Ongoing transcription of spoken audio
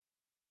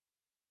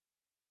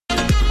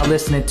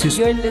listening to.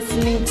 You're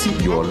listening to.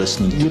 You're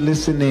listening. You're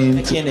listening.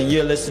 Again, and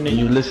you're listening.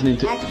 You're listening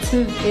to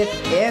Active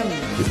FM.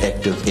 To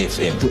Active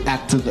FM. To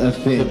Active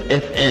FM.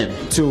 FM.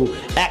 To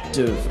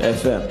Active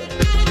FM.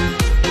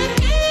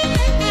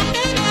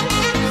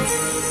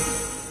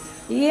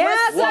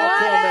 Yes,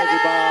 welcome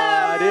everybody.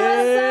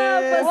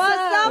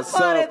 What's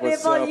up, party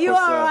people? You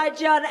are right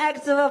here on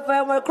Active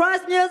FM where cross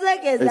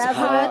music is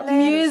definitely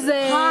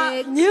music.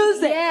 Hot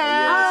music.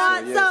 Yeah.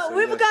 All right, so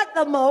we've got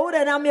the mode,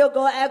 and I'm your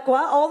girl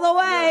Aqua, all the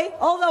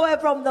way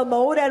from the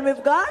mode, and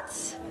we've got.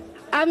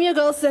 I'm your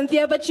girl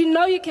Cynthia, but you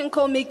know you can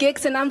call me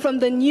Gix, and I'm from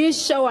the news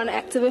show on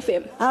Active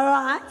FM. All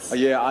right.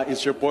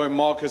 It's your boy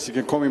Marcus. You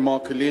can call me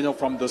Marcolino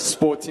from the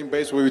Sporting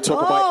Base, where we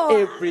talk about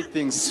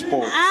everything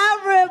sports.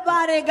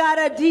 Everybody got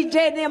a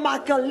DJ named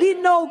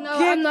Marcolino. No,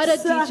 I'm not a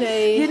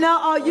DJ. You're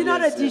not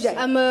a DJ.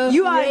 I'm a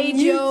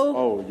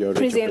radio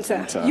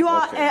presenter. You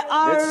are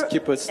Let's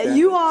keep it standard.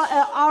 You are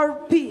a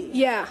RP.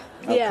 Yeah.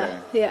 Okay.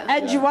 Yeah.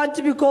 And you want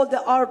to be called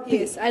the RP.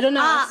 Yes, I don't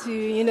know how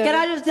to, Can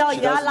I just tell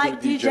you, I like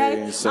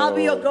DJ. So, I'll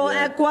be your girl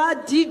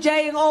Aqua,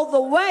 DJing all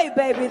the way,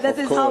 baby. This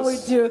is how we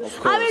do.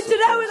 I mean,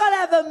 today we're going to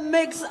have a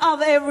mix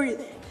of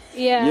everything.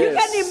 Yeah. You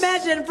can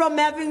imagine from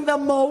having the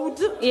mode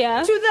to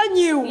the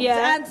news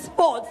and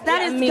sports.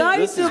 That is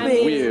going to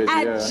be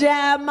a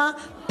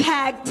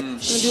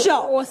jam-packed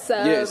show.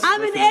 Awesome. Yes, I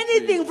mean,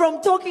 anything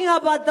from talking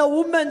about the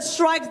women's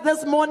strikes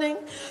this morning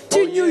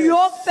to New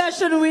York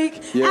Fashion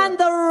Week and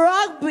the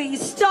rugby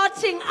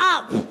starting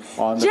up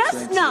on the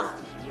just 20th. now.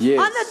 Yes.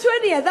 On the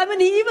 20th, I mean,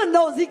 he even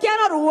knows, he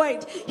cannot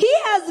wait. He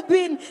has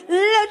been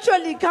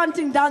literally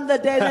counting down the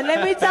days. And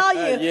let me tell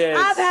you,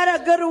 I've had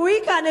a good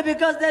week on it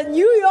because the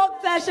New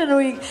York Fashion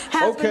Week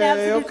has been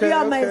absolutely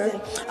amazing.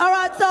 All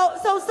right,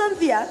 so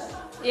Cynthia,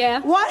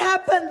 what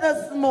happened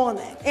this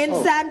morning in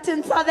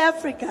Sandton, South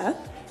Africa?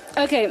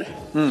 Okay,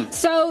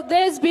 so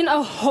there's been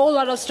a whole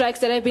lot of strikes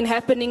that have been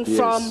happening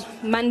from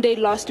Monday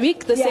last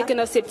week, the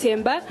 2nd of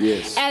September.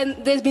 Yes. And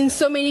there's been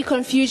so many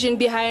confusion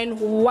behind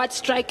what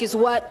strike is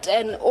what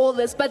and all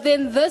this. But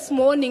then this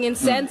morning in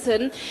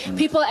Sandton,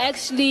 people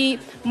actually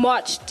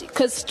marched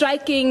because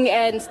striking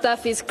and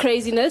stuff is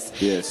craziness.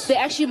 Yes. They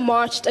actually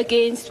marched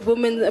against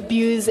women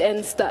abuse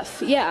and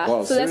stuff. Yeah.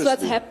 Wow, so that's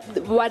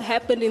what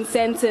happened in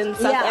Sandton,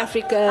 South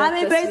Africa. I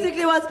mean,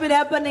 basically what's been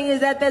happening is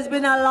that there's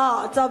been a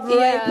lot of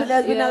rape,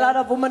 there's been a lot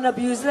of women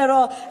abuse, a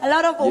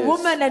lot of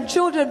women and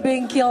children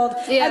being killed.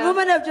 And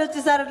women have just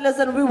decided,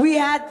 listen, we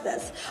had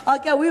this.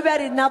 Okay, we've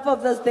had enough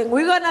of this thing.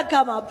 We're going to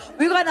come up.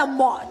 We're going to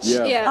march.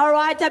 All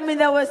right? I mean,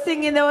 they were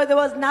singing. There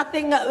was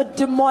nothing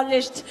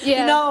demolished,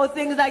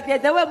 things like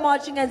that. They were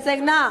marching and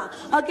saying, nah,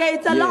 okay,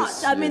 it's a lot.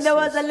 I mean, there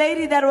was a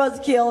lady that was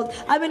killed.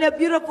 I mean, a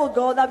beautiful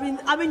girl. I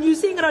mean, you're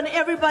seeing it on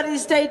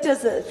everybody's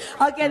statuses.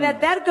 Okay,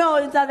 that girl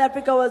in South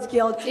Africa was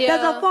killed.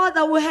 There's a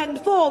father who hanged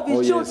 4 of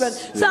his children.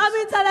 So, I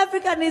mean, South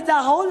Africa needs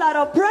a whole lot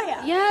of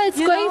prayer. Yeah, it's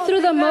going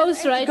through the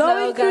most right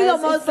now, guys.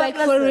 It's like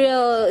for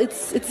real.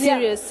 It's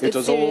serious. It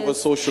was all over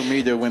social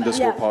media when this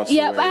girl passed away.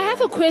 Yeah, but I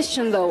have a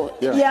question though.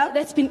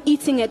 That's been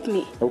eating at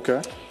me.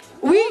 Okay.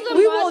 We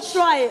will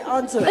try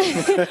answer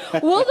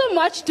it. Will the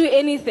march do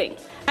anything?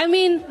 I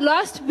mean,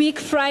 last week,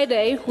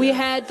 Friday, we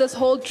had this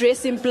whole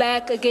dress in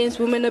black against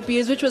women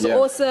abuse, which was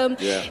awesome.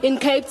 In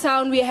Cape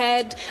Town, we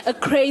had a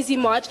crazy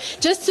march.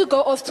 Just to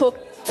go off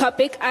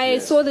topic, I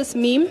saw this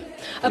meme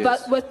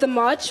about with the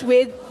march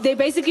where they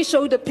basically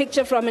showed a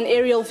picture from an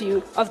aerial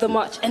view of the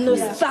march, and there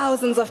was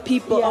thousands of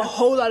people, a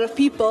whole lot of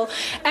people,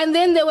 and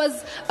then there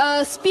was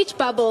a speech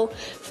bubble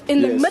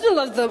in the middle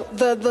of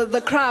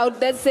the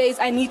crowd that says,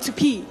 "I need to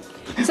pee."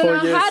 So now,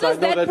 how does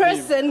that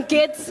person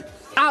get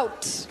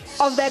out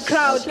of that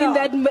crowd in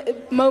that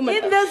moment?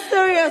 In the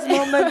serious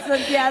moments,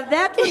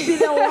 that would be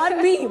the one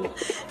meme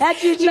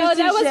that you choose No, to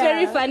that was share.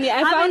 very funny.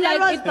 I found that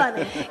was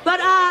funny. But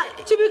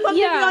to be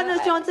completely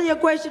honest, to answer your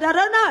question, I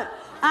don't know.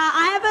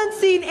 I haven't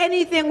seen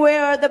anything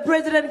where the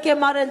president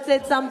came out and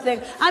said something.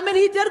 I mean,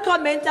 he did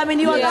comment. I mean,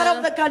 he was out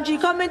of the country. He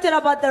commented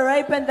about the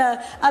rape and the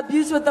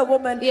abuse with the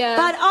woman.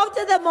 But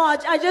after the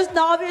march, I just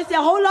know, obviously,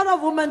 a whole lot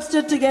of women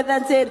stood together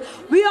and said,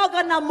 we are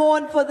going to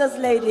mourn for this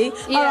lady.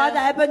 All right,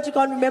 I happen to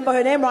can't remember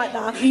her name right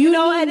now.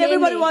 And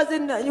everybody was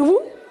in...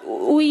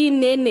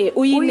 Uyinene.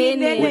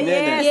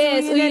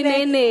 Yes,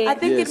 Uyinene. I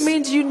think it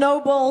means you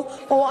noble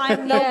or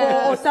I'm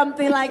noble or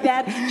something like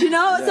that.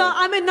 So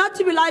I mean, not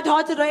to be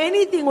lighthearted or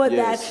anything with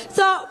that.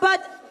 So,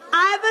 but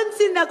I haven't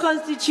seen the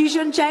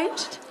constitution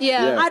changed.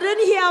 I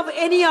didn't hear of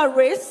any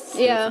arrests.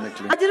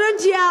 I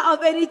didn't hear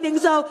of anything.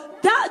 So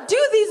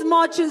do these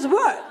marches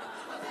work?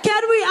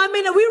 Can we, I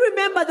mean, we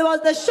remember there was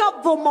the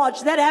Shopville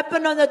march that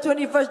happened on the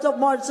 21st of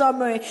March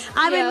somewhere.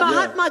 I mean,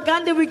 Mahatma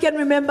Gandhi, we can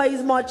remember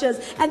his marches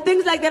and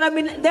things like that. I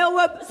mean, there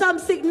were some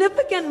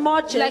significant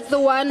marches. Like the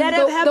one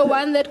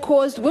that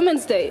caused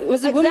Women's Day.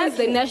 Was it Women's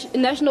Day?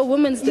 National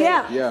Women's Day.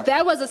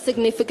 That was a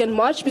significant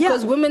march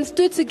because women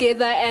stood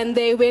together and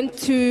they went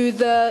to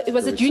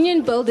the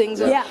Union Buildings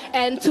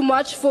and to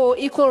march for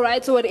equal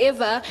rights or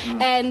whatever.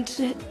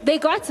 And they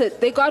got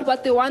it. They got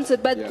what they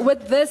wanted. But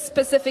with this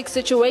specific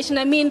situation,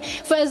 I mean,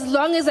 for as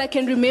long as I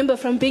can remember,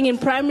 from being in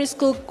primary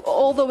school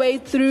all the way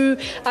through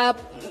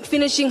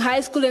finishing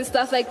high school and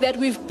stuff like that,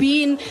 we've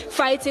been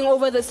fighting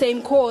over the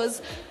same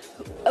cause.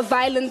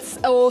 Violence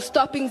or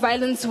stopping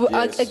violence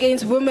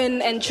against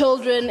women and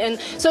children. And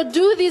so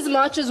do these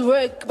marches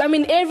work? I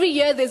mean, every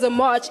year there's a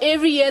march,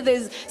 every year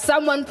there's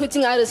someone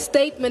putting out a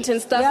statement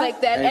and stuff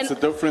like that. And it's a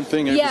different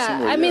thing every single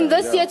year. I mean,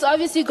 this year it's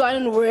obviously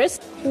gotten worse.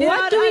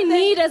 What do we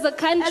need as a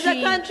country? As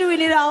a country, we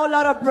need a whole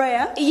lot of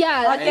prayer.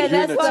 Yeah. Okay,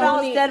 that's what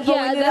I'll stand for.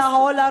 We need a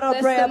whole lot of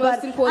prayer.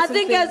 But I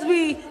think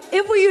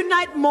if we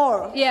unite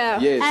more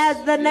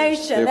as the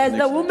nation, as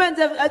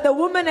the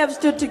women have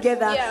stood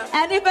together,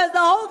 and if as the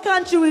whole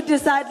country we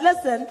decide,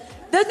 listen,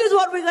 this is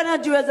what we're going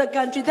to do as a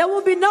country. There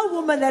will be no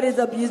woman that is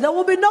abused. There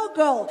will be no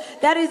girl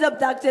that is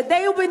abducted.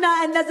 There will be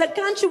no, and as a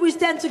country we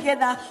stand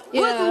together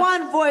with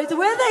one voice.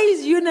 Where there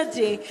is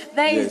unity,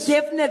 there is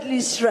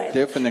definitely strength.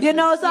 Definitely. You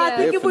know, so I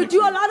think if we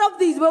do a lot of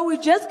these where we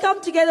just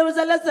come together and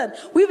say, listen,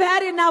 we've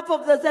had enough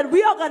of this and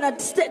we are going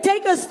to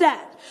take a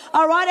stand.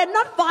 All right, and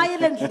not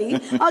violently,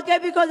 okay,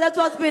 because that's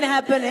what's been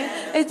happening.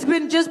 It's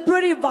been just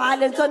pretty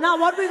violent. So now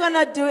what we're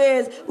going to do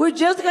is we're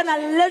just going to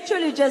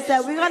literally just say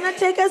we're going to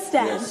take a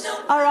stand,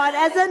 all right,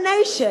 as a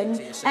nation,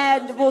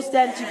 and we'll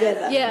stand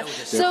together. Yeah,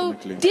 so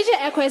DJ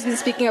Aqua has been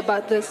speaking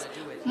about this.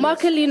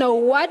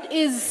 Marcelino, what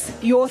is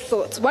your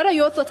thoughts? What are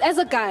your thoughts as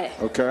a guy?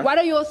 Okay. What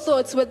are your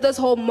thoughts with this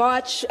whole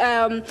march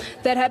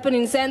that happened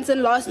in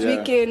Sandton last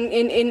week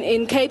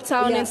in Cape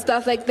Town and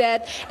stuff like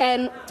that?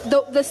 And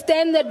the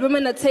stand that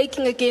women are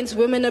taking against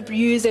women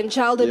abuse and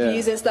child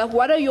abuse and stuff.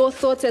 What are your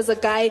thoughts as a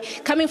guy,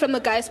 coming from the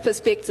guy's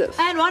perspective?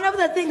 And one of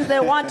the things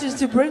they want is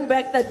to bring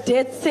back the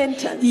death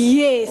sentence.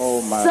 Yes.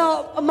 Oh my.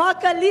 So,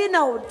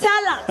 Marcelino,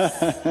 tell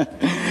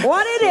us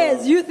what it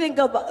is you think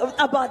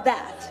about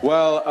that.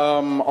 Well,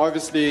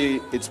 obviously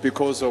it's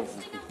because of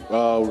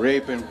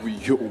rape and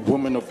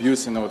women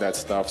abuse and all that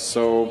stuff.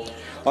 So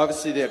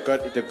obviously they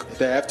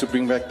have to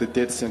bring back the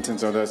death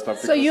sentence and all that stuff.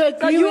 So you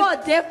agree? You are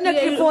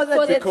definitely for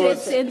the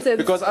death sentence.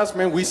 Because us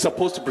men, we're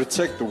supposed to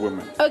protect the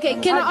women.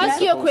 Okay, can I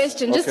ask you a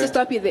question just to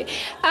stop you there?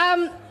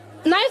 Now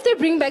if they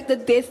bring back the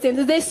death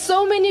sentence, there's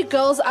so many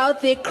girls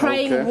out there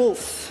crying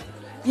wolf.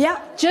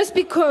 Yeah. Just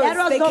because that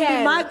was going to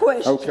be my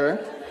question. Okay.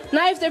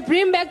 Now if they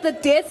bring back the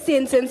death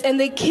sentence and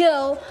they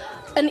kill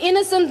an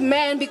innocent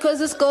man because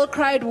this girl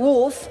cried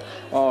wolf,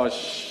 oh,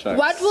 shucks.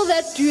 What will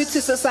that do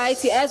to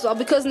society as well?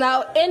 Because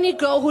now any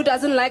girl who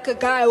doesn't like a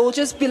guy will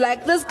just be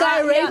like, this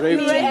guy raped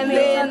me,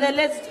 and then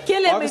let's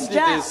kill him. Obviously,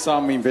 there's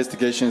some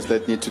investigations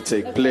that need to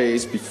take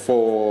place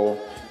before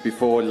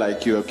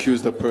like you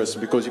accuse the person,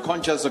 because you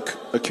can't just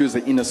accuse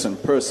the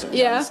innocent person.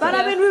 Yeah. But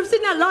I mean, we've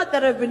seen a lot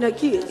that have been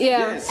accused.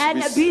 Yeah. Yes,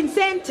 and been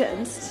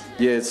sentenced.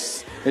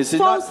 Yes.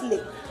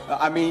 Falsely.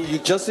 I mean, you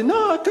just say,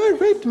 no, a guy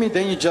raped me,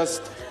 then you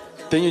just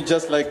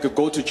like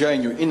go to jail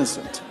and you're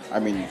innocent. I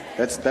mean,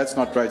 that's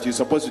not right. You're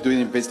supposed to do an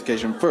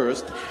investigation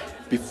first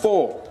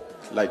before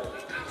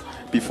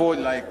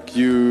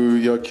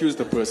you accuse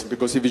the person.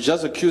 Because if you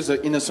just accuse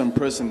the innocent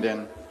person,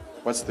 then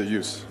what's the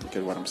use? You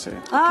get what I'm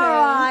saying? All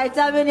right.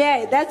 I mean,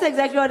 yeah, that's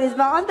exactly what it is.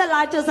 But on the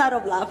lighter side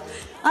of life,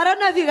 I don't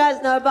know if you guys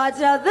know, but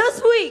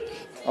this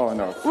week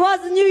was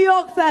New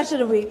York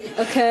Fashion Week.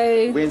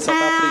 Okay. We're in South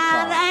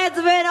Africa. And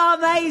it's been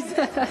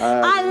amazing.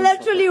 I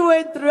literally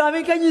went through. I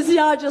mean, can you see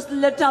how I just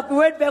lit up? We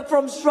went back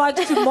from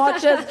strikes to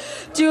marches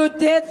to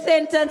death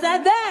sentence,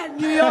 and then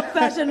New York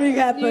Fashion Week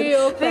happened. New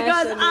York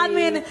because Fashion I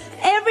mean,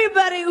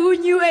 everybody who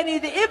knew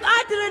anything. If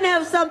I didn't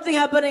have something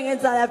happening in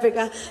South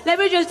Africa, let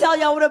me just tell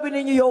you, I would have been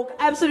in New York,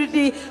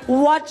 absolutely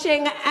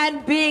watching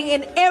and being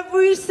in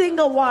every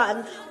single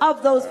one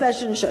of those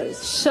fashion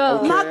shows. Sure.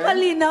 Okay.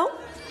 Marcelino.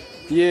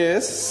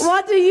 Yes.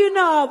 What do you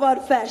know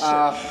about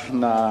fashion?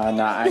 Nah,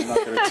 I'm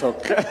not going to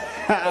talk.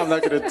 I'm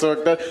not going to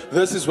talk.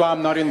 This is why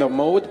I'm not in the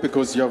mode,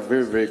 because you're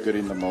very, very good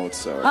in the mode.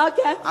 So.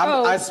 Okay.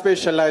 I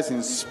specialize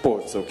in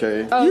sports,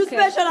 okay? You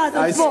specialize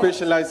in sports? I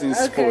specialize in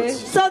sports.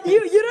 So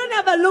you don't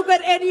have a look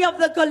at any of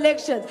the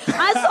collections.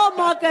 I saw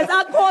Marcus.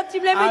 I caught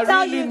him. Let me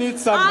tell you. I really need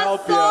some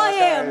help here,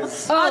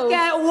 guys.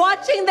 Okay,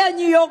 watching the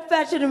New York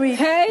Fashion Week.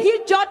 Hey. He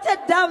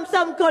jotted down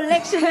some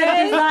collection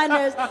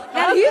designers.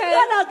 And he's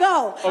going to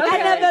go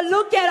and have a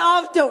look at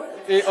afterwards.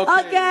 Okay.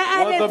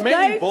 And well,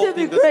 it's going to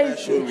be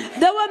crazy.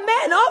 There were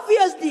men,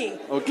 obviously.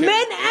 Okay.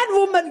 Men and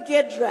women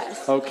get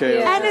dressed. Okay.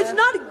 Yeah. And it's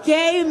not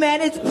gay,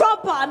 man. It's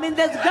proper. I mean,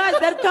 there's guys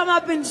that come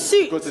up in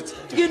suits,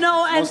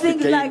 and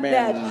things like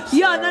that. So.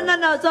 Yeah,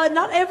 no. So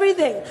not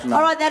everything. No.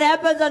 All right, that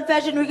happens on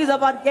Fashion Week is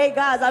about gay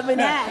guys. I mean,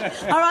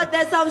 all right,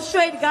 there's some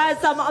straight guys,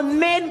 some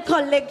men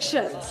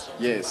collections.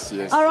 Yes.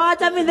 All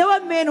right, I mean, there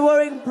were men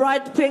wearing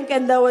bright pink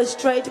and they were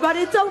straight, but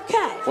it's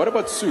okay. What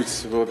about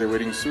suits? Well, they're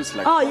wearing suits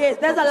like. Oh yes,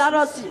 there's a lot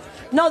of suits.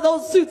 No,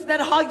 those suits that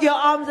hug your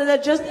arms and they're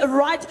just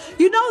right.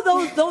 You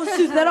know those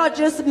suits that are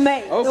just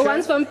made. Okay. The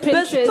ones from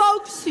Pinterest.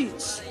 Bespoke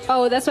suits.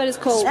 Oh, that's what it's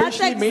called. That's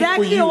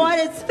exactly what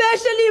it's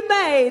specially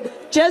made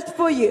just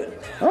for you.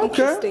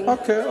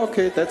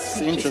 Okay.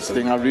 That's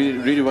interesting. I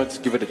really want to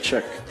give it a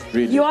check.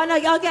 Really. You wanna?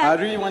 Okay. I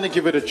really want to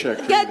give it a check.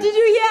 Okay. Really. Did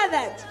you hear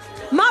that?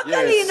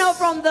 Marcelino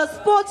from the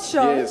sports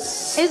show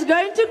is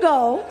going to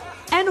go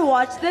and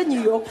watch the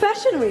New York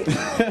Fashion Week.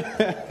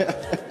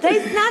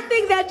 There's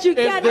nothing that you If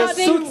cannot there's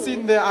do suits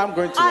in there, I'm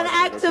going to on watch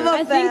it, Active okay?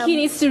 I think FM. he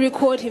needs to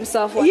record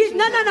himself watching.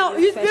 No.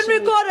 He's been Fashion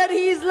Week. recorded.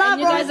 He's live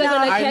And you guys right are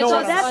going to now. I catch know us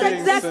what I'm That's on saying,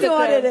 exactly sir.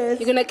 what it is.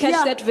 You're going to catch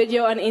Yeah. that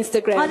video on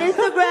Instagram. On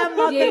Instagram,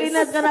 Marcelina's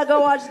Yes. gonna go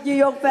watch New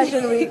York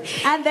Fashion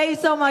Week, and there is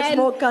so much And-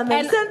 more coming.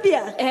 and-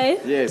 Cynthia, Hey?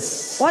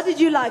 Yes. what did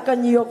you like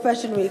on New York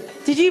Fashion Week?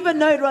 Did you even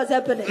know it was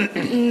happening?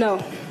 No.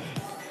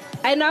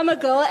 I know I'm a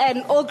girl,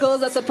 and all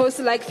girls are supposed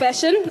to like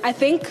fashion, I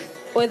think.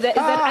 Or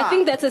I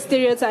think that's a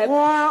stereotype.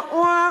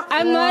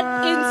 I'm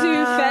not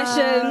into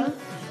fashion.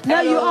 No,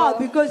 at you all. are,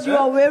 because you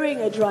are wearing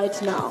it right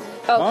now,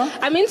 Oh,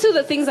 I'm into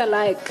the things I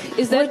like.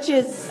 Is that which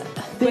is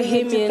being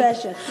into Bohemian?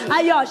 fashion.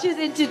 Yeah, she's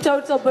into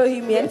total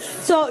bohemian.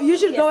 So you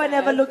should go Yes, and I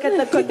have a am. look at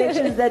the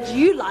collections that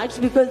you liked,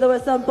 because there were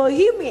some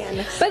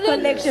bohemian But then-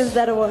 collections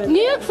that were in New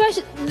there. York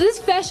fashion, these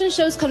fashion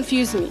shows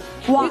confuse me.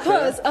 Why?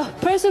 Because a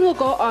person will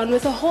go on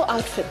with a whole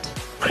outfit.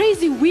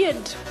 Crazy, weird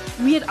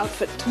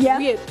outfit. Yeah.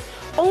 Weird.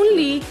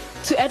 Only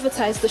to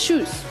advertise the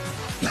shoes.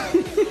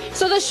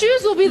 So the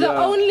shoes will be the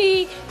Yeah.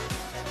 only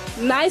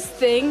nice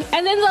thing,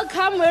 and then they'll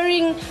come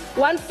wearing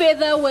one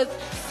feather with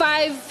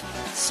 5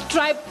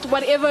 striped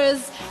whatevers.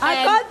 I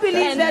can't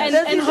believe that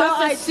this is your half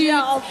a idea suit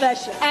of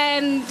fashion.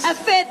 and A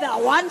feather,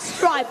 one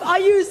stripe. Are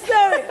you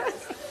serious?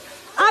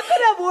 I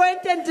could have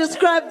went and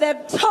described them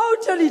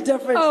totally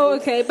differently. oh,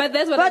 okay, but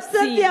that's what But I've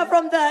Cynthia seen.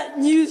 from the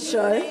news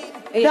show,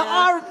 the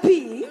Yeah.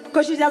 RP,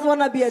 because she doesn't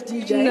want to be a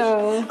DJ.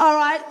 No. All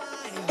right,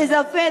 is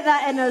a feather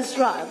and a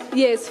stripe.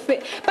 Yes,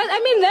 but I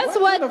mean that's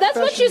What kind of that's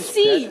what you fashion is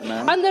see that,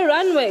 man? on the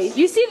runway.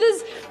 You see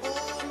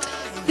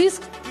these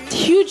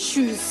huge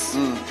shoes.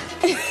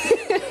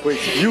 Wait,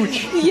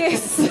 huge.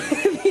 Yes,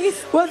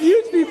 these Well,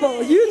 huge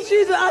people, huge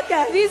shoes.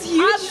 Okay, These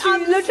huge I'm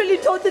shoes. literally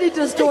totally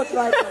distraught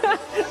right now.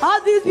 How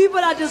these people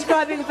are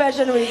describing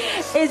Fashion Week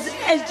is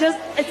just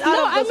it's out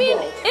no, of I this mean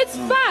world. it's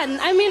fun.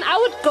 I mean I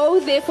would go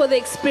there for the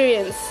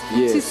experience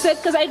Yes. to sit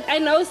because I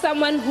know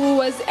someone who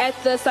was at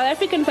the South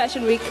African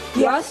Fashion Week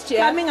last year.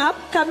 coming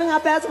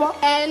up as well.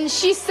 And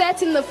she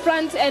sat in the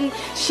front and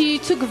she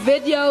took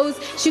videos.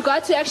 She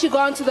got to actually go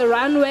onto the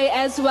runway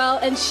as well,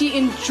 and she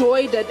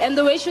enjoyed it. And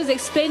the way she was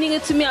explaining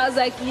it to me, I was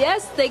like,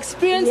 yes, the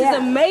experience Yeah. is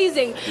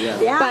amazing. Yeah.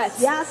 Yes,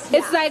 But yes, it's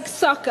yes. like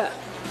soccer,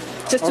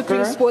 just to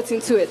bring Okay. sports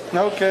into it.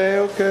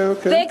 Okay.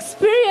 The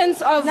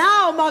experience of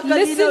Now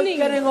Marcolino's listening.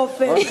 getting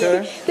offended.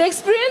 Okay. The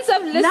experience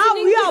of listening. Now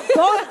we are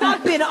both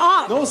up in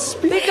arms. No,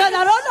 speak. Because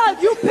I don't know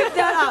if you picked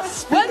that up.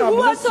 When I'm we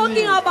were listening.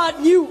 talking about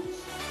you,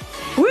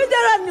 we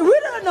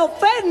didn't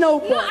offend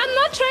nobody. No, I'm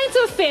not trying to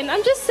offend.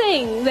 I'm just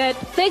saying that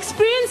the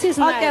experience is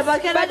nice. Okay,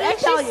 but can I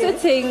just tell actually you?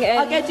 sitting and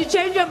Okay, to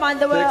change your mind,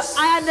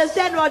 I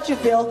understand what you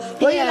feel.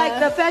 Where you're Yeah. like,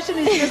 the fashion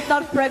is just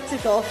not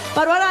practical.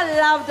 But what I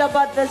loved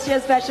about this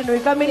year's Fashion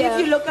Week, I mean, Yeah. if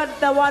you look at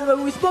the one where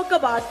we spoke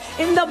about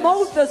in the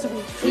mode this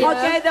week, Yeah.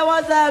 okay,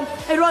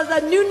 it was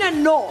a noon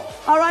and no.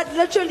 All right,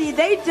 literally,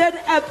 they did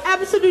an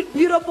absolute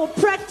beautiful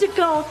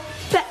practical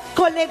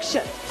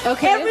collection.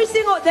 Okay.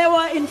 They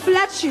were in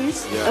flat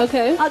shoes.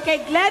 okay. Okay,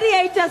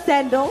 gladiator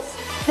sandals.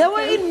 They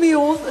were in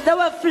mules. They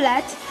were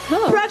flat.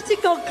 Oh.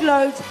 Practical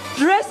clothes,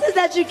 dresses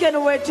that you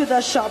can wear to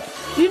the shop.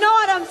 You know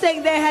what I'm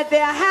saying? They had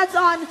their hats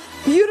on,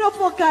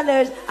 beautiful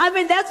colors. I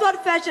mean, that's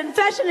what fashion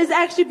is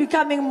actually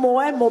becoming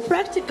more and more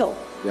practical.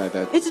 Yeah,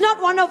 that. It's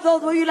not one of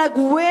those where you're like,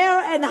 where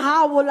and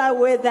how will I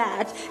wear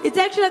that? It's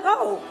actually like,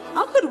 oh,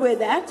 I could wear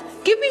that.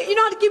 Give me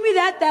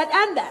that,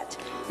 and that.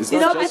 It's You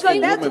not know, just because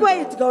for that's women, where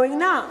though. it's going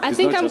now. I It's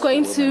think not I'm just for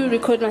going to women.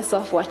 record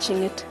myself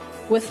watching it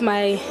with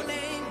my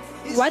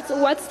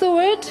what's the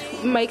word?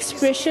 My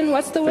expression.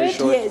 What's the word?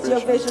 Facial Yes, your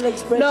facial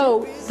expression.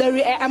 No,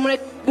 I'm gonna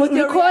With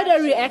your record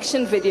a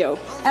reaction video.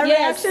 A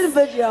Yes, reaction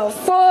video.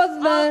 for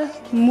the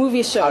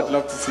movie show. I'd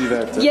love to see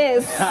that.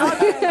 Yes,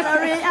 A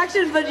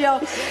reaction video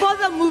for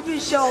the movie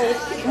show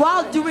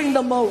while doing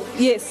the mode.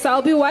 yes. So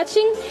I'll be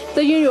watching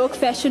the New York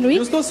Fashion You're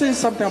Week. still saying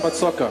something about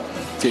soccer.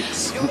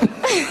 Ticks.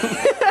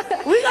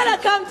 We're gonna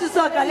come to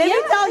soccer. Let me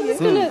Yeah, tell you, it's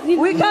gonna-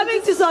 we're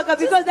coming to soccer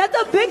because that's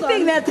a big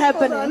thing that's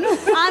happening.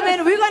 I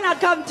mean, we're gonna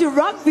come to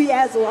rugby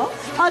as well.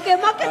 Okay,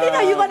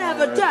 Marcolina, you're gonna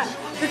have a turn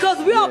because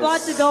we are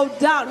about to go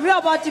down. We are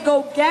about to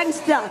go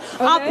gangster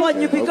up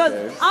on you because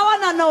Okay. I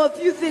wanna know a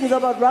few things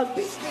about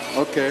rugby.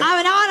 Okay. I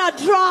mean, I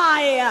wanna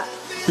try.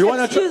 You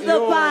wanna try- Excuse the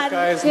Yo, pun.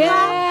 guys, Yeah,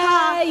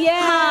 Ha,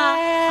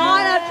 yeah. I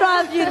wanna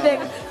try a few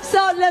things. So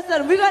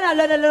listen, we're gonna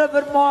learn a little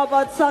bit more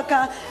about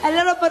soccer, a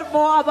little bit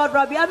more about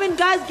rugby. I mean,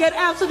 guys get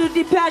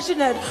absolutely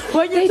passionate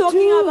when you're They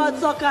talking do. about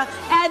soccer,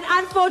 and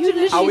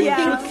unfortunately, I will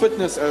yeah. include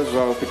fitness as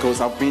well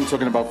because I've been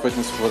talking about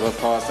fitness for the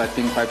past, I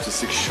think, 5 to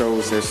 6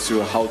 shows as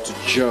to how to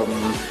gym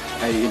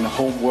in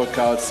home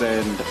workouts,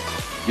 and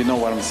you know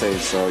what I'm saying.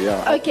 So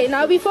yeah. Okay,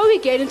 now before we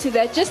get into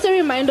that, just a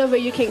reminder where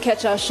you can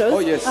catch our shows. Oh,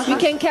 yes. You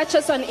can catch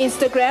us on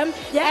Instagram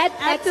Yeah, at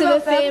Active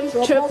ActiveFM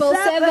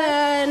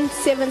FM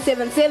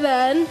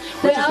 777. Which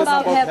is Where the else?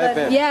 number of heaven.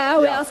 heaven. Yeah,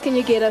 where else can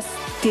you get us,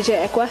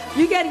 DJ Aqua?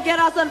 You can get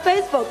us on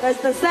Facebook.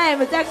 It's the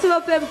same. It's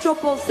ActiveFM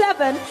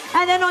 777.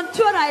 And then on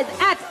Twitter,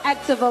 it's at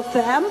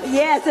ActiveFM.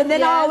 Yes, and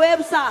then Yeah. our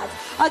website.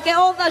 Okay,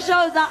 all the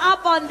shows are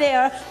up on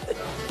there.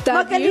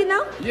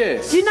 Makalina?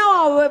 Yes. Do you know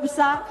our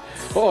website?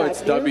 Oh,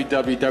 it's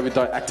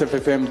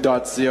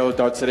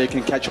www.activefm.co.za. You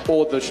can catch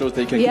all the shows.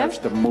 You can catch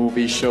the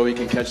movie show. You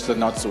can catch the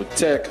Not So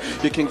Tech.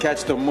 You can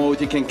catch the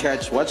mode. You can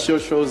catch, what's your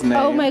show's name?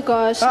 Oh my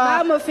gosh, now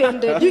I'm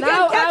offended. You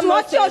now can catch I'm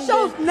what's your offended.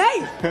 show's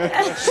name?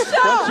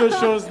 What's your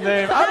show's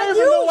name? I A don't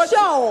even know new what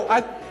show.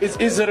 Is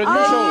it a new show?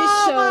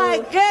 Oh my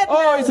goodness.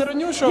 Oh, is it a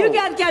new show? You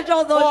can catch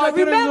all those Oh, I shows.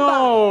 didn't Remember,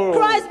 know.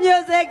 Christ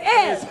music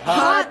is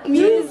hot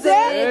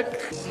music.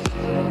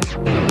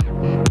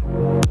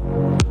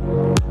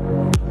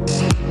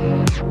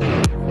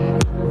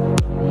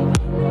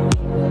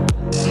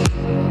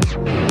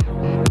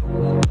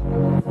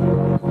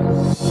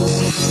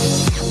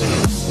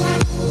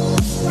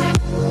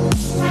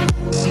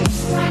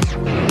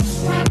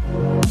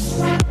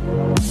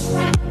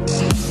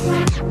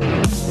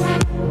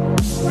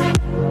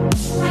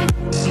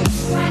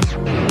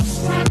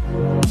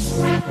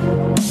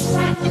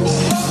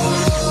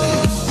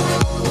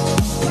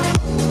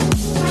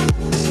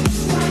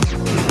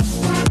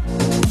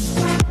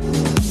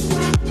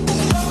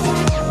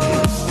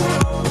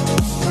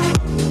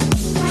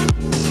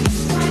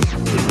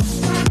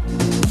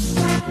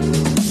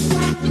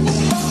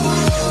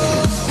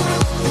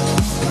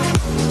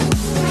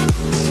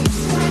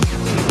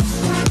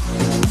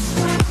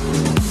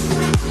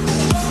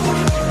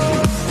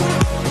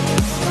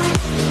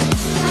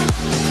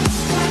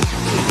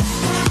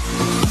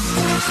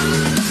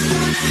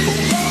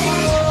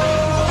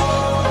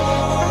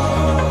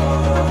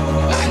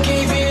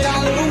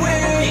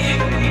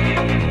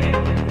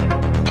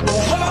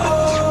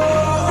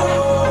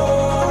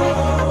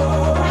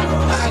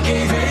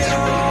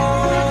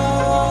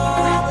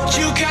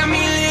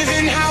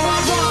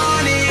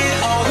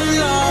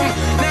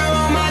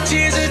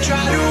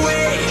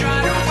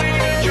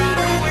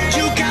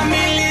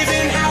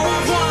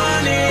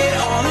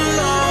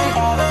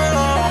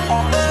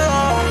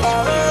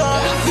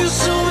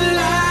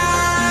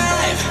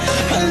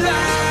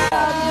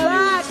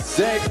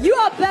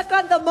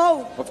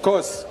 Of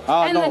course.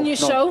 And the new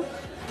show.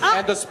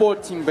 And the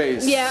sporting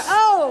base. Yeah.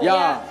 Oh,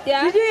 Yeah.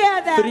 Did you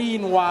hear that?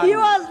 3-in-1. He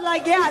was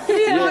like, 3-in-1.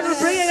 Yes. We're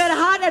bringing it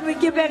hot and we're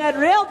keeping it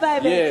real,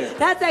 baby. Yeah.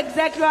 That's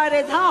exactly what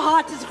it is. How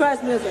hot is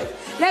Christ music?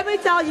 Let me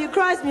tell you,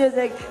 Christ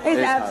music is It's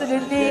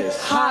absolutely hot.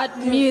 Yes. hot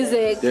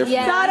Music. Definitely. So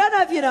I Yeah. don't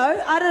know if you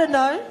know, I don't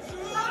know.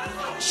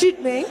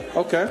 Shoot me.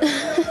 Okay.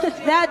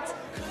 That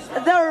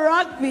the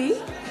rugby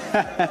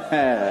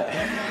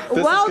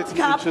This World is getting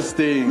Cup,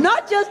 interesting.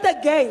 not just a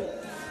game,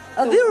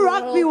 the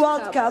Rugby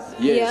World Cup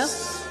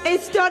Yes.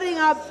 is starting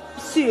up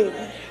soon.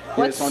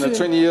 What's Yes, on the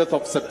soon? 20th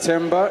of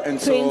September. And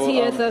so,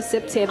 20th of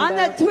September. On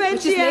the 20th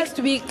which is next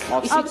week.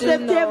 of if you Of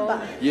didn't know.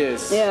 September,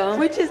 yes. Yeah.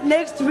 which is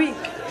next week.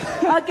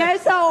 Okay,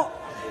 so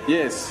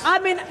Yes. I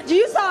mean, do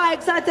you see how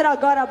excited I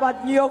got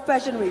about New York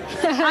Fashion Week?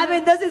 I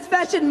mean, this is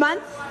Fashion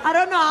Month. I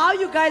don't know how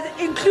you guys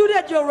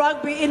included your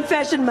rugby in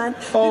Fashion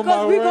Month Oh, because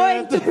my we're going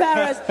word. to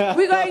Paris.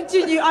 We're going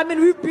to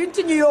we've been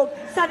to New York.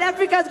 South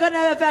Africa's going to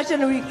have a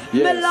Fashion Week.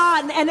 Yes.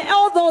 Milan and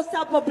all those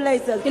type of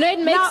places. You know, it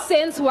makes Now-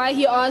 sense why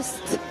he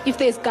asked if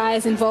there's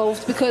guys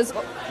involved because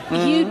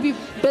he'd be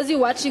busy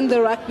watching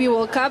the Rugby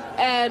World Cup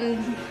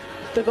and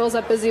the girls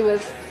are busy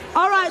with.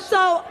 All right,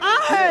 so I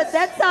heard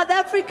that South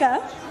Africa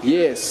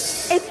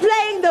Yes. is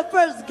playing the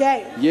first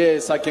game.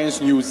 Yes,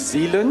 against New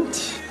Zealand.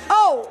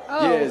 Oh,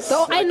 Yes.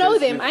 So I know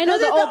them. I know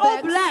this the is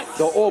All Blacks.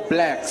 The All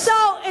Blacks. So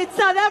it's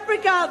South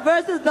Africa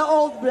versus the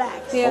Old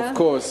Blacks. Yeah. Of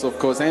course, of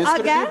course. And it's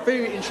going to Okay. be a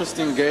very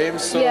interesting game.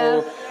 So,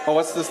 Yeah.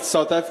 what's this?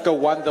 South Africa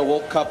won the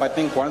World Cup, I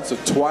think, once or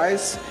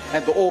twice.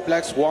 And the All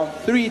Blacks won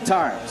 3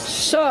 times.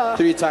 Sure.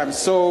 3 times.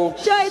 So,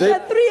 So it's they- a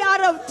 3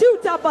 out of 2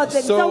 type of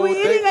thing. So, we're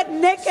eating it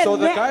neck and so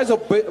neck. the guys are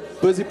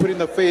busy putting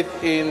the faith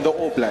in the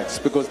All Blacks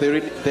because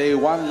they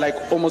won like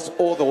almost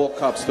all the World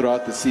Cups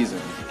throughout the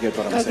season. You get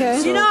what I'm Okay.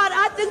 saying? You know what?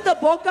 I think the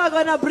Boca are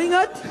gonna bring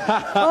it.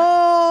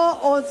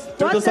 Oh,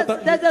 there's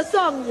a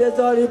song. Yes,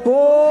 sorry,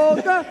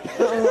 Boca.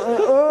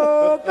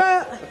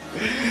 Boca.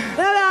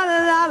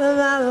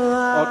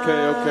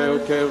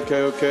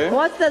 Okay.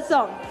 What's the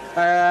song?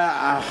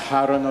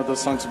 I don't know the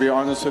song, to be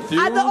honest with you.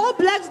 Are the All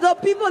Blacks the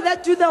people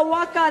that do the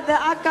waka, the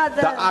aka,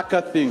 The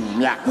Aka thing,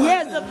 yeah.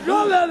 yes.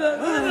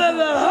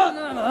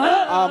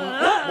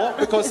 Well,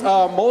 because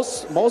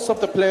most of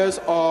the players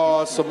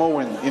are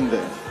Samoan in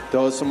there.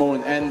 They're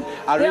Samoan, and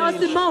I They are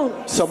really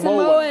Samoan.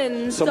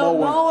 Samoan, Samoan.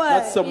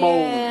 not Samoan.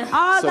 Yeah.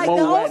 Ah, like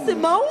the whole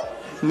Simone?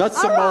 Not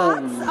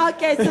Samoan. Alright.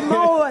 Okay,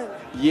 Samoan.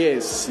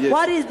 Yes.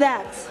 What is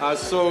that?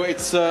 So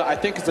it's I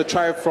think it's a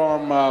tribe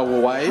from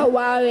Hawaii.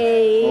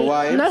 Hawaii.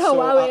 Not So,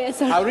 Hawaii.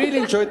 I really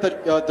enjoyed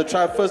the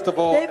tribe. First of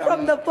all, They're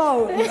from the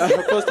phone.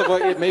 first of all,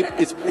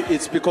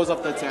 it's because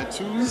of the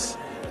tattoos.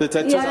 The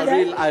tattoos,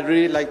 Yeah. I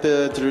really like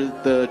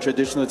the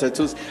traditional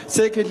tattoos.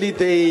 Secondly,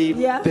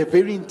 they're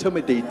very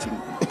intimidating.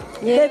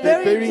 They're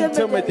They're very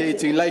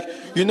intimidating. Like,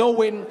 you know,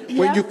 when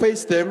you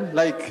face them,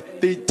 like,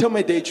 they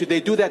intimidate you.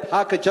 They do that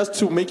haka just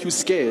to make you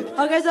scared.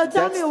 Okay, so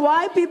tell me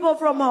why people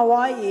from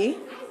Hawaii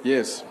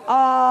Yes.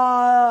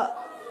 are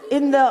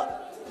in the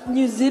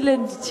New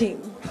Zealand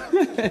team?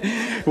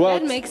 Well,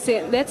 That makes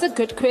sense. That's a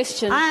good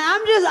question.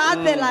 I'm just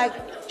out there like,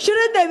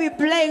 shouldn't they be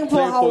playing for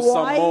playing for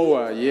Hawaii?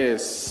 Samoa,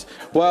 yes.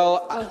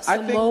 Well,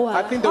 Samoa.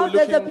 I think they were Oh,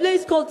 there's a looking.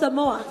 place called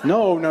Samoa.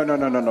 No.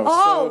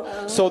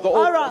 Oh. So the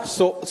All right.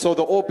 so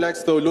the All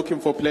Blacks, they were looking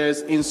for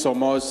players in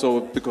Samoa, so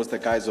because the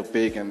guys are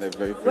big and they're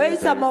very. Where's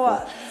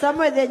Samoa?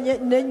 Somewhere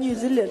near New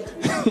Zealand.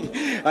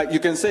 You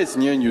can say it's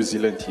near New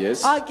Zealand,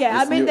 yes. Okay,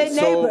 I It's mean near-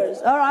 they're neighbors.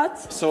 All right.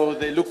 So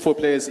they look for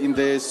players in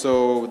there,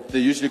 so they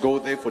usually go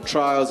there for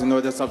trials and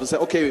all that stuff. They say,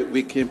 okay,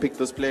 we can pick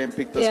this player and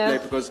pick this Yeah. player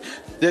because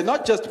they're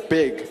not just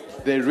big,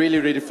 they're really,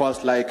 really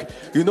fast, like,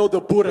 the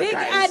Buddha Big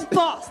guys. and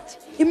fast.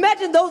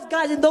 Imagine those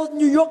guys in those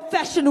New York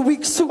Fashion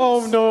Week suits.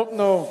 Oh, no.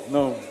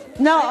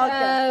 No,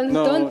 okay.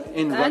 No,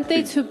 in aren't they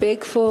rugby. too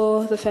big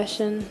for the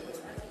fashion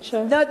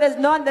show? No, there's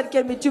none that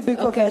can be too big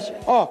for fashion.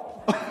 Oh,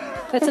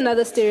 That's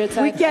another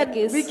stereotype.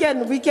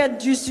 We can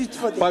do suits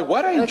for them. but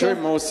what I enjoy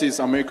Okay. most is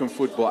American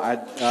football. Me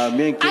and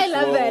I kids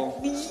love will-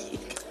 that.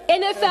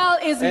 NFL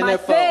is my NFL,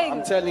 thing.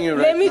 I'm telling you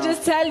right Let me now.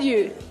 just tell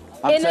you.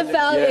 I'm NFL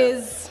telling- yeah.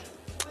 is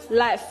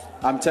life.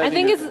 I'm telling I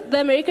think you. it's the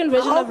American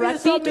version I of hope you rugby.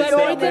 saw Do me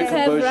Americans American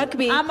have version.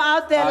 rugby? I'm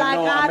out there I like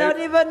know, I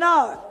don't even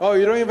know. Oh,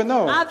 you don't even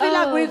know? I feel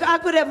like I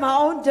could have my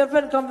own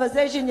different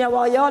conversation here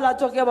while y'all are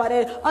talking about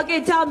it.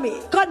 Okay, tell me,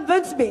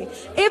 convince me.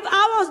 If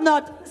I was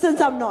not,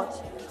 since I'm not,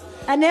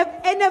 an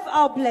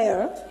NFL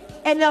player,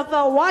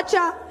 NFL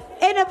watcher,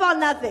 NFL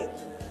nothing,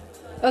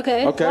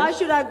 Okay. Okay. why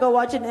should I go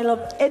watch an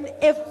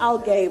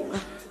NFL game?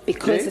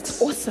 Because Okay.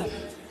 it's awesome.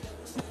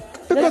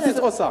 Because it's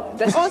awesome.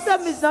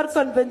 Awesome is not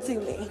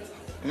convincing me.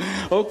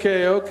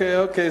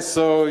 Okay.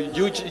 So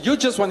you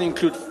just want to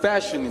include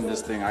fashion in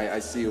this thing. I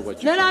see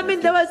what you. No, I mean,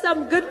 there was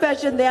some good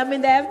fashion there. I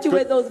mean, they have to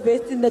wear those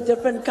vests in the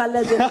different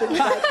colors and things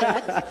like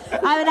that.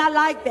 I mean, I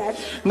like that.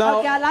 Now,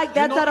 okay, I like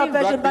that you know sort of in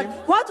fashion. rugby-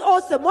 But what's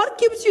awesome? What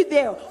keeps you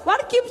there?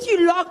 What keeps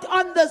you locked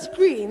on the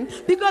screen?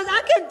 Because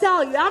I can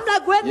tell you, I'm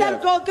like, when Yeah.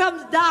 that girl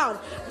comes down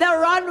the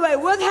runway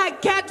with her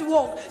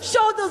catwalk,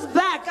 shoulders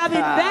back, I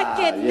mean, back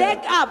and yeah.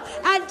 neck up.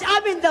 And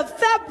I mean, the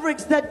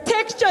fabrics, the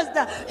textures,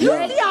 you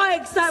see how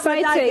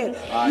excited I Exciting.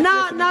 get.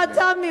 Now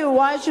tell me,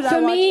 why should I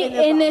For watch me,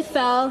 NFL?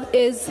 NFL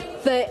is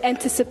the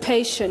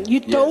anticipation. You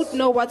don't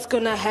know what's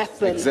gonna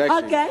happen.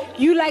 Exactly. Okay.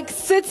 You like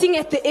sitting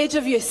at the edge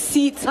of your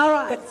seat. All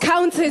right. The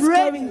counter is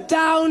Ready. going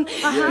down.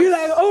 You're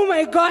like, oh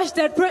my gosh,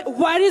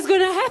 what is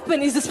gonna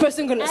happen? Is this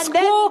person gonna And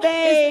then score?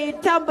 they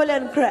tumble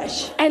and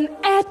crash. And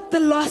at the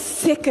last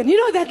second, you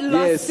know that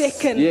last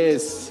second,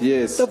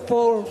 Yes. the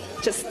ball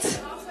just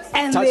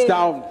and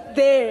Touchdown.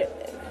 there,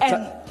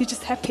 and you're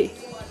just happy.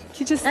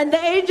 You just And the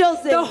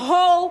angels sing. the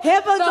whole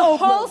open.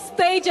 whole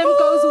stadium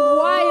goes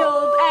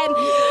wild, and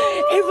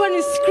everyone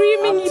is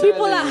screaming. I'm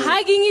People telling are you.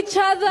 hugging each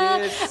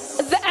other.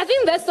 Yes. I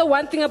think that's the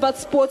one thing about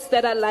sports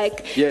that I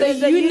like. Yes. The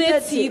The unity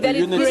that The it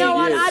unity. brings. You know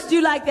what? Yes. I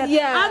do like that.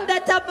 Yeah. I'm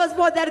that type of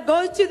sport that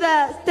goes to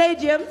the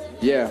stadium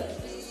Yeah.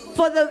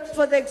 for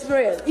the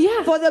experience.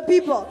 Yeah. For the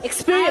people.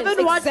 Experience, I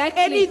haven't watched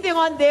exactly. anything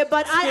on there,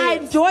 but I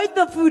Experience. enjoyed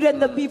the food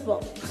and the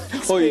people.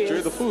 Oh, you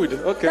enjoy the food.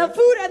 Okay. The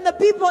food and the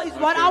people is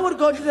what I would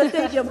go to the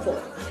stadium for.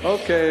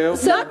 Okay.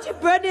 Not to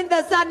burn in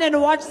the sun and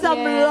watch some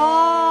Yeah.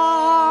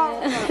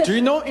 long. Do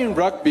you know in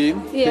rugby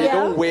they Yeah.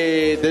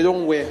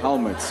 don't wear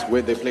helmets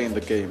when they play in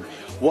the game?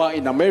 While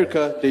in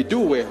America they do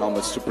wear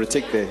helmets to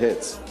protect their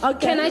heads.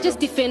 Okay. Can I just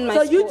defend my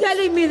So sport? you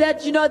telling me that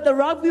the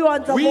rugby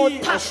ones are more We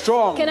are tough?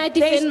 strong. Can I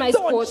They defend my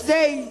don't sport?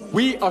 say.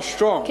 We are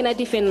strong. Can I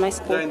defend my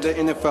sport? Than the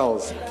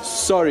NFLs.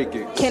 Sorry,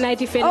 gigs. Can I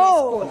defend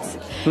Oh, my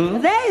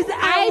sport? there is a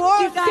I war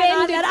going on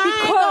defend it that I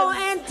ain't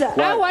gonna because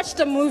enter. I watched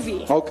a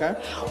movie Okay.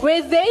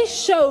 where they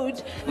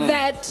showed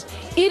that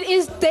it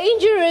is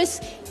dangerous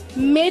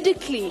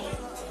medically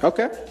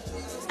Okay.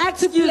 to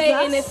Excuse play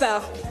us. NFL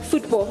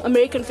football,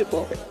 American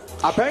football.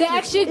 They Apparently,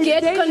 actually It's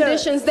get dangerous.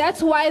 conditions.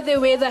 That's why they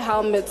wear the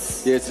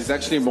helmets. yes, it's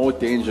actually more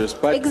dangerous,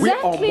 but we are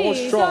Exactly. more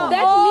strong.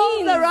 That All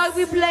means- the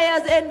rugby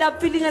players end up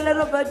feeling a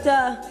little bit.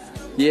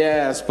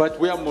 Yes, but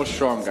we are more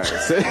strong, guys.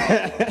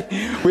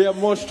 we are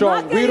more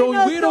strong. We Marcelino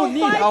don't still need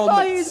fight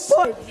for his helmets.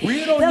 point.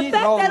 We don't the need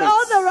fact helmets. that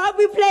all the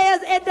rugby players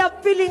end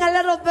up feeling a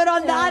little bit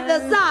on the other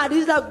side,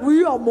 he's like,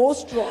 we are more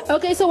strong.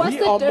 Okay, so what's We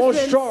the are more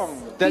difference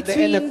strong than the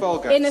between NFL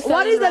guys. NFL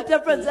What is and the rugby?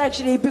 difference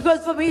actually? Because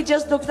for me, it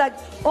just looks like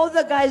all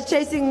the guys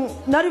chasing,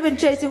 not even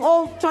chasing,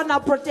 all trying to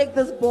protect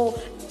this ball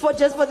for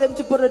them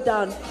to put it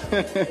down.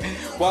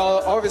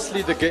 Well,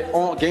 obviously the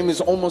game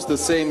is almost the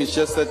same. It's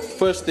just that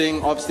first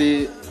thing,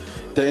 obviously,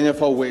 the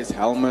NFL wears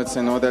helmets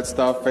and all that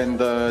stuff, and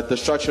the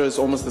structure is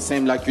almost the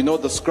same. Like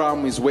the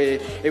scrum is where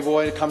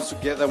everyone comes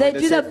together They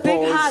when do say the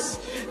big pause.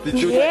 hug. They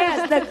do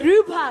Yes, the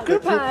group hug. the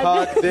group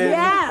hug. Then,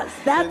 Yes,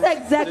 that's then-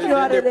 exactly then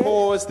what they it is.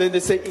 pause. Then they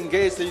say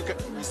engage. Then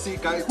you see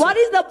guys. What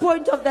is the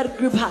point of that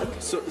group hug?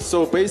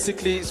 So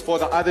basically, it's for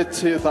the other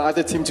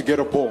team to get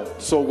a ball.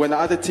 So when the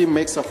other team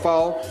makes a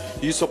foul,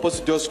 you're supposed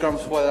to do a scrum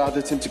for the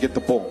other team to get the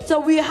ball. So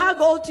we hug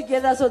all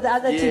together so the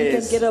other team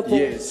can get a ball.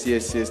 Yes.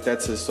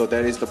 That's it. So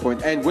that is the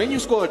point. And when you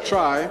score a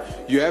try,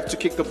 you have to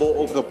kick the ball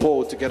over the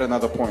pole to get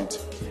another point.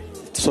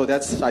 So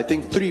that's, I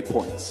think, 3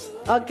 points.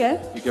 Okay.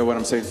 You get what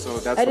I'm saying? So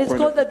that's And the it's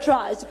point. called the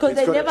tries because It's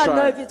they called a never know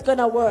try. if it's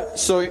gonna work.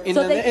 So in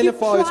So the they keep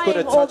NFL, it's called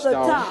a trying all the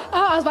touchdown. time.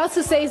 Oh, I was about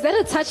to say, is that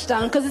a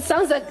touchdown? Because it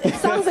sounds like a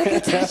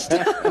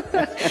touchdown.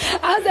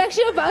 I was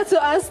actually about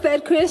to ask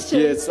that question.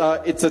 Yes,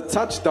 it's a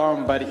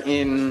touchdown, but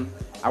in,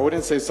 I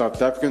wouldn't say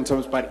South African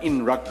terms, but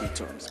in rugby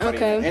terms. But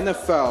Okay. in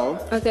NFL,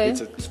 Okay.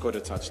 it's called a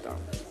touchdown.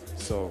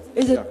 So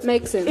Is yeah. it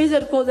Makes sense. Is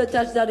it called a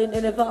touchdown in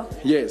NFL?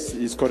 Yes,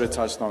 it's called a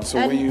touchdown. So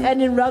when you And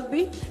in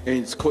rugby,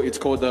 it's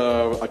called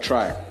a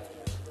try.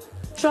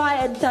 try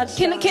and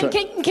touchdown.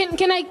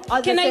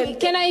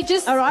 Can I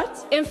just All right.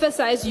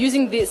 emphasize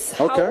using this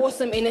Okay. how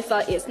awesome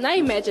NFL is? Now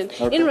imagine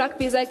Okay. in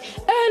rugby it's like,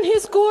 and he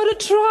scored a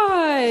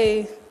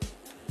try.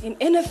 In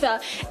NFL,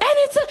 and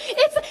it's a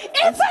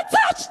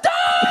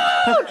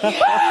touchdown!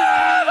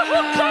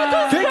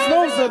 Giggs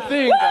knows the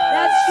thing, guys.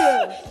 That's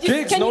true.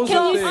 Giggs knows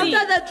can the you thing. see?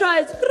 After the try,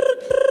 it's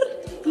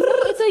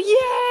It's a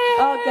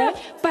yeah.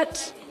 Okay.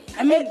 But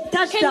I mean,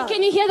 touchdown.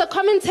 can you hear the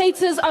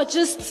commentators are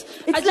just?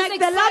 It's are just like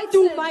the love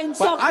to excited. mind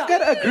But soccer. I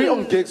gotta agree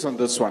on Giggs on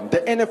this one. The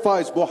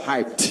NFL is more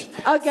hyped.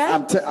 Okay.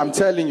 I'm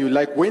telling you,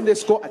 like when they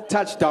score a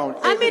touchdown,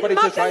 I mean, everybody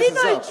just rises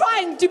Marcelino up. is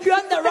trying to be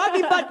on the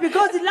rugby, but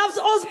because he loves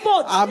all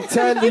sports, I'm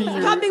telling he keeps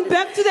you. coming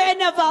back to the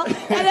NFL,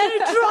 and then he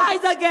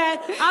tries again.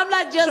 I'm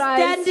like just Tries,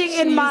 standing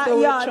in use my the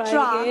word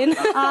try again.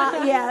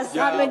 Yes,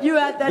 Yeah. I mean you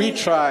had that. We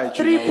tried,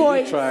 you 3 know, we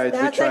points. tried, we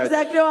That's tried.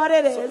 exactly what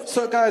it is.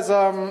 So guys,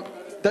 do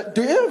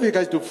any of you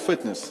guys do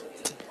fitness?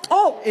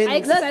 Oh, I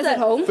exercise listen. at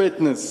home.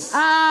 Fitness.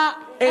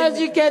 As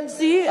you can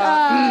see,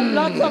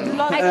 lots of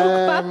I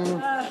cook pap.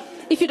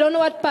 If you don't know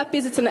what pap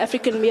is, it's an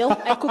African meal.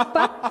 I cook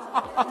pap,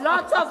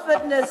 lots of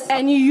fitness.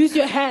 and you use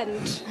your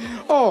hand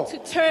Oh, to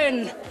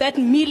turn that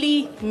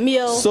mealy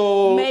meal.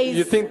 so maize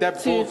you think that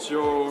to- builds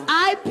your?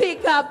 I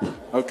pick up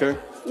Okay.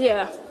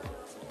 Yeah.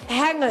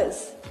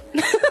 hangers.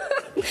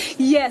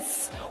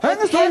 Yes.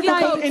 Hangers don't Heavy cook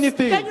coats.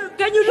 anything.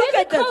 Can you look Heavy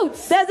at this?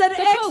 coats. There's an The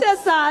coats.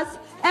 exercise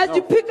as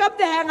you pick up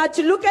the hanger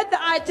to look at the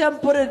item,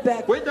 put it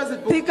back. Where does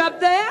it go? Pick up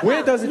the hanger.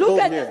 Where does it look go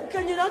at here? it.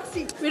 Can you not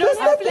see? We don't There's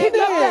have nothing Pick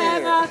flabby up the there.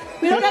 hanger.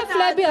 We don't look have at the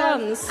flabby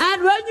item. arms.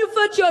 And when you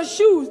fit your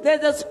shoes,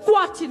 there's a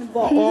squat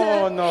involved.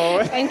 Oh no.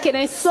 And can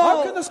I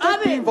How can a squat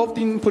I be mean- involved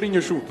in putting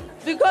your shoe?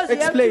 Because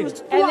Explain. you have to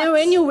squat. And then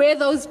when you wear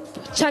those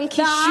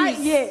chunky Ah, shoes,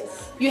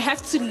 yes. you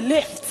have to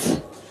lift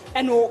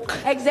and walk.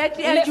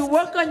 Exactly, and Lift you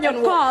work on your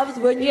and walk. calves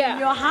when you're Yeah. in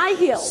your high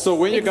heels. So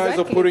when you guys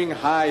are Exactly. putting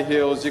high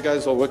heels, you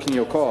guys are working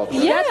your calves.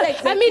 Yeah, That's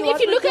exactly I mean, if what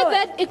you we're look at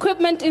doing. that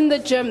equipment in the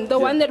gym, the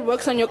one that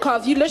works on your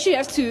calves, you literally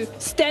have to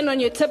stand on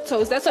your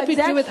tiptoes. That's what we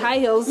do with high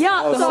heels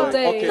Yeah, the so, whole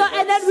day. okay. so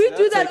and then we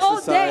do That's that all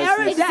day, exercise,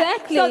 every yes. day.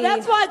 Exactly. So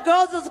that's why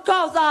girls'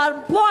 calves are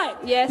on point.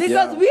 Yes.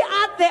 Because Yeah. we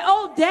out there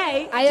all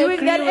day I doing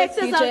agree that with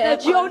exercise DJ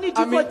that you Apple. only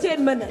do I mean- for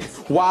 10 minutes.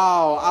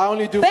 Wow, I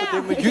only do Bam.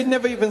 for them. You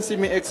never even see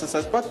me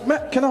exercise. But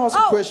can I ask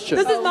a Oh, question?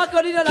 this is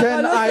Marcolino.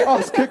 Can I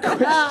ask a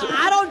question?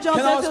 I don't just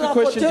Can I ask exercise a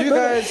for question? 10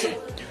 minutes.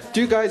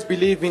 Do you guys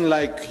believe in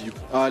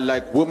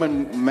like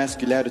woman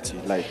masculinity,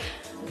 like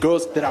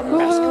girls that are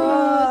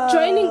masculine?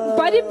 Joining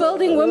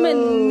bodybuilding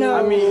women, no.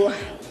 I mean,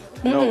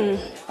 no.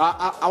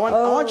 I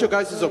want your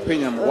guys'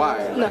 opinion.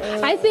 Why? No,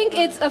 I think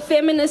it's a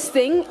feminist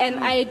thing, and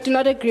I do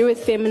not agree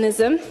with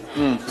feminism.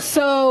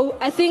 So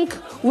I think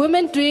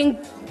women doing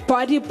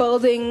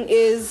bodybuilding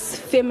is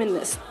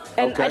feminist,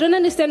 and Okay. I don't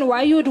understand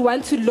why you would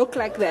want to look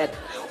like that.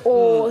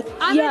 Or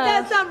I mean,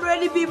 yeah, there's some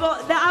really people.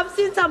 I've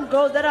seen some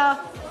girls that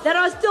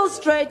are still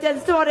straight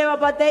and still whatever,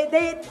 but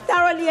they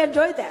thoroughly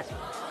enjoy that.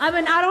 I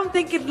mean, I don't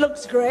think it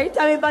looks great.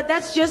 I mean, but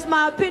that's just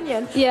my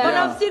opinion. Yeah. But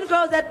Yeah. I've seen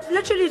girls that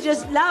literally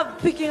just love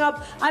picking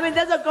up. I mean,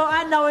 there's a girl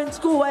I know in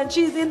school, and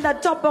she's in the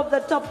top of the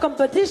top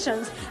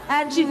competitions,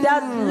 and she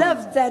does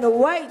lifts and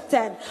weights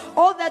and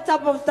all that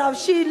type of stuff.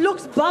 She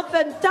looks buff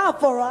and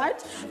tough, all right?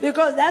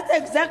 Because that's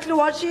exactly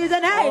what she is.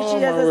 And hey, Oh,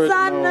 she has my a word,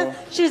 son. no.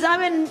 She's, I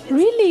mean,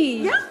 really.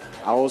 yeah.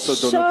 I also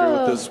don't agree with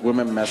Sure. this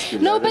women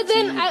masculinity. No,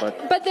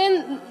 but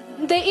then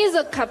there is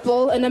a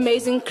couple, an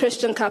amazing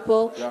Christian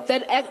couple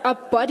that are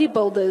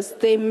bodybuilders.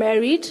 They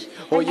married.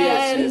 Oh,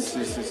 yes,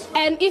 and, yes.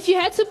 And if you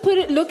had to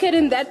look at it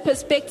in that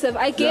perspective,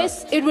 I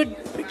guess it would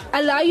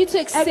allow you to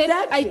accept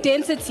Exactly.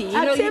 identity. You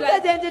know, Accept you like-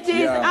 identity.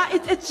 Yeah.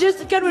 It's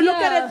just, can we look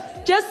Yeah. at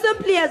it just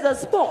simply as a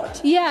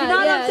sport? Yeah, You know what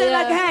I'm yeah, saying?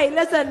 yeah. Like, hey,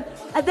 listen,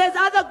 there's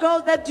other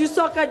girls that do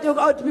soccer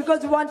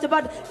because we want to,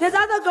 but there's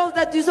other girls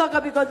that do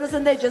soccer because,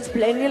 listen, they just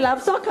plainly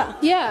love soccer.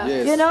 Yeah.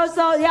 Yes. You know,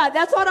 so yeah,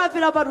 that's what I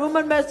feel about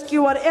women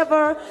rescue,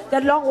 whatever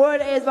that long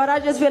word is, but I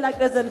just feel like,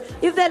 listen,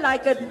 if they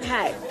like it,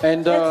 hey,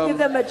 And, let's give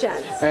them a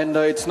chance. And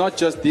it's not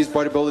just these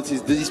bodybuilders,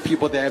 it's these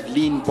people that have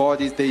lean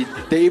bodies. They're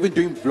even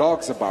doing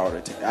vlogs about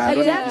it. I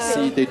don't know if you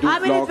see, they do I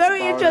mean, it's vlogs very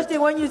about interesting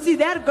when you see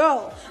that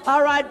girl,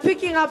 all right,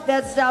 picking up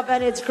that stuff,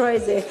 and it's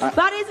crazy.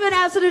 But it's been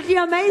absolutely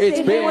amazing.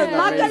 It's been It was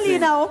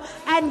amazing. Marcolino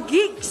and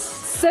Geeks.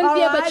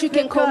 Cynthia, all but you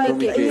can call me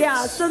because- Geeks.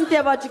 Yeah,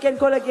 Cynthia, but you can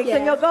call her Geeks. Yeah.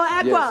 And you'll go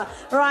Aqua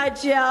right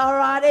here, all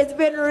right. It's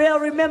been real.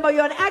 Remember,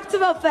 you're on Active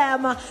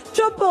FM,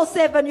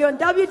 777. You're on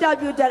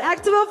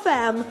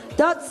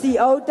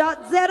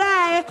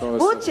www.activeFM.co.za.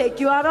 We'll check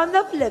you out on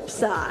the flip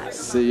side.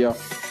 See ya.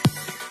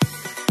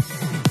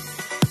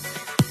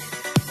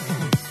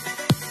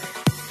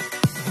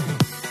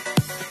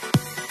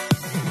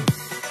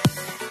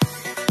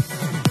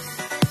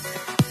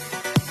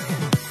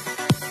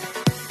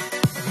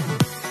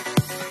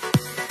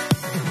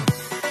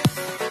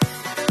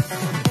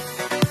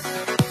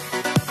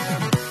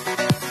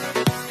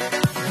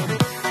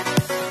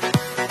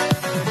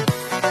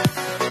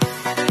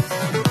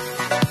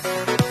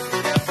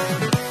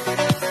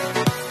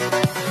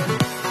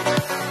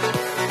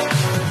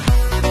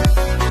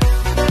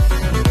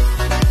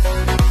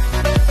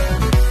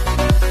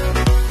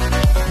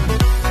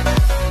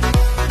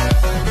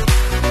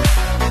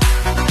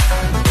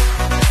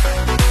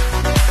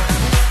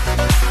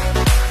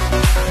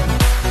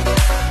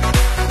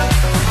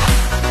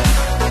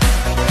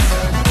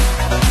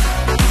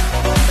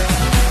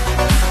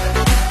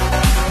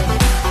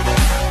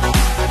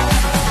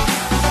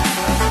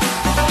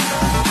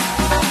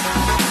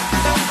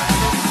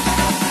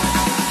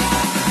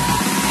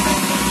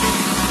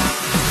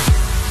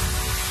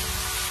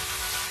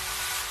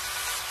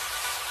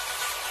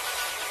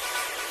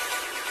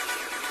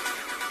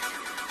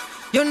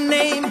 Your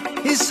name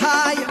is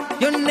higher,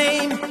 your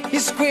name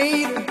is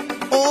greater.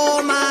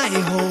 All my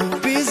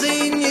hope is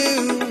in you.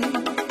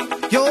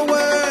 Your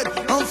word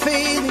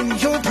unfailing,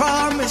 your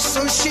promise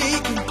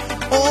unshaken.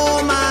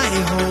 All my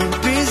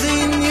hope is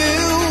in you.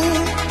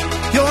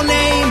 Your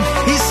name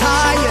is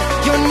higher,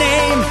 your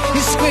name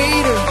is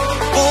greater.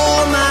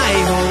 All my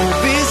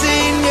hope is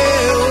in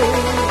you.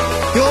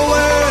 Your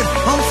word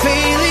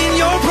unfailing,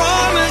 your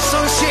promise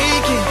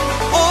unshaken.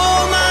 All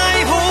my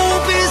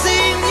hope is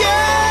in you.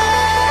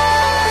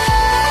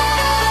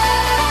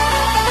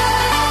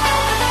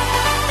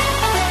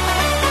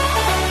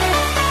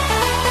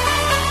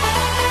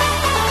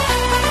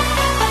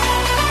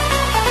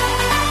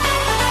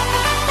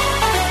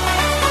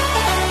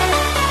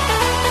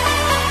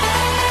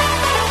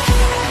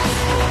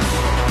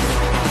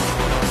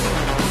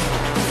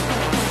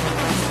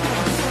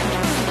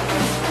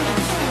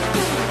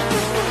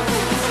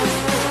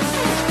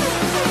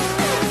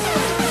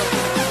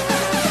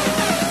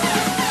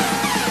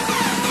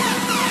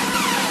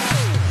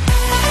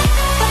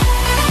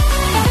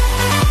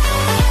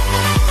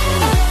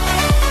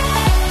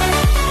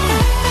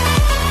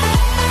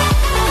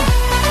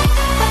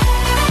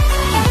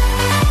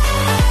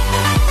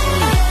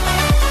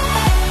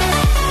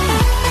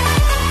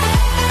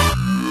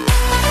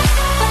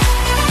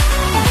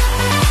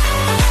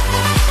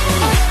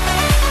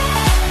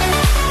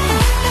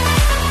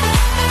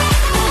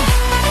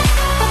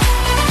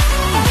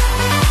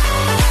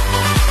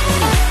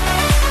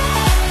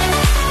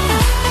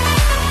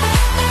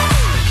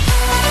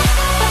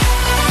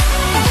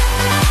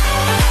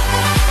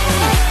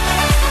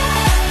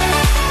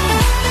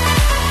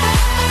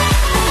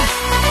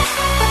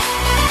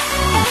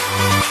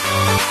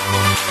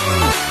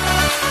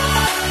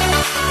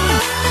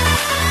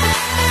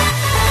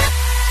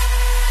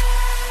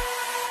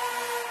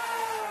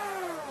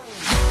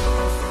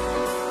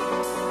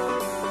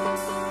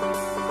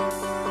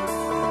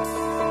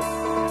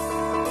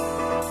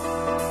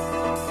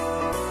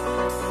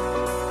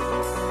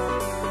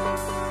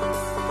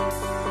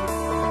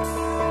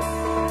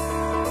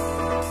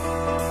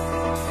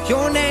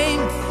 Your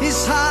name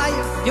is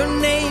higher, your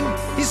name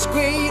is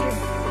greater.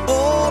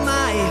 All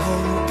my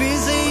hope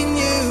is in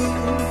you.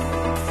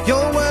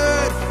 Your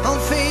word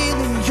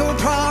unfailing, your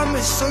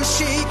promise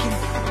unshaken.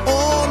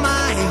 All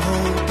my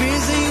hope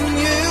is in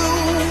you.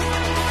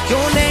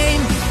 Your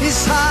name is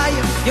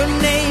higher, your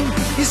name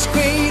is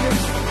greater.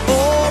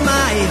 All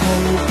my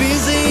hope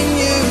is in you.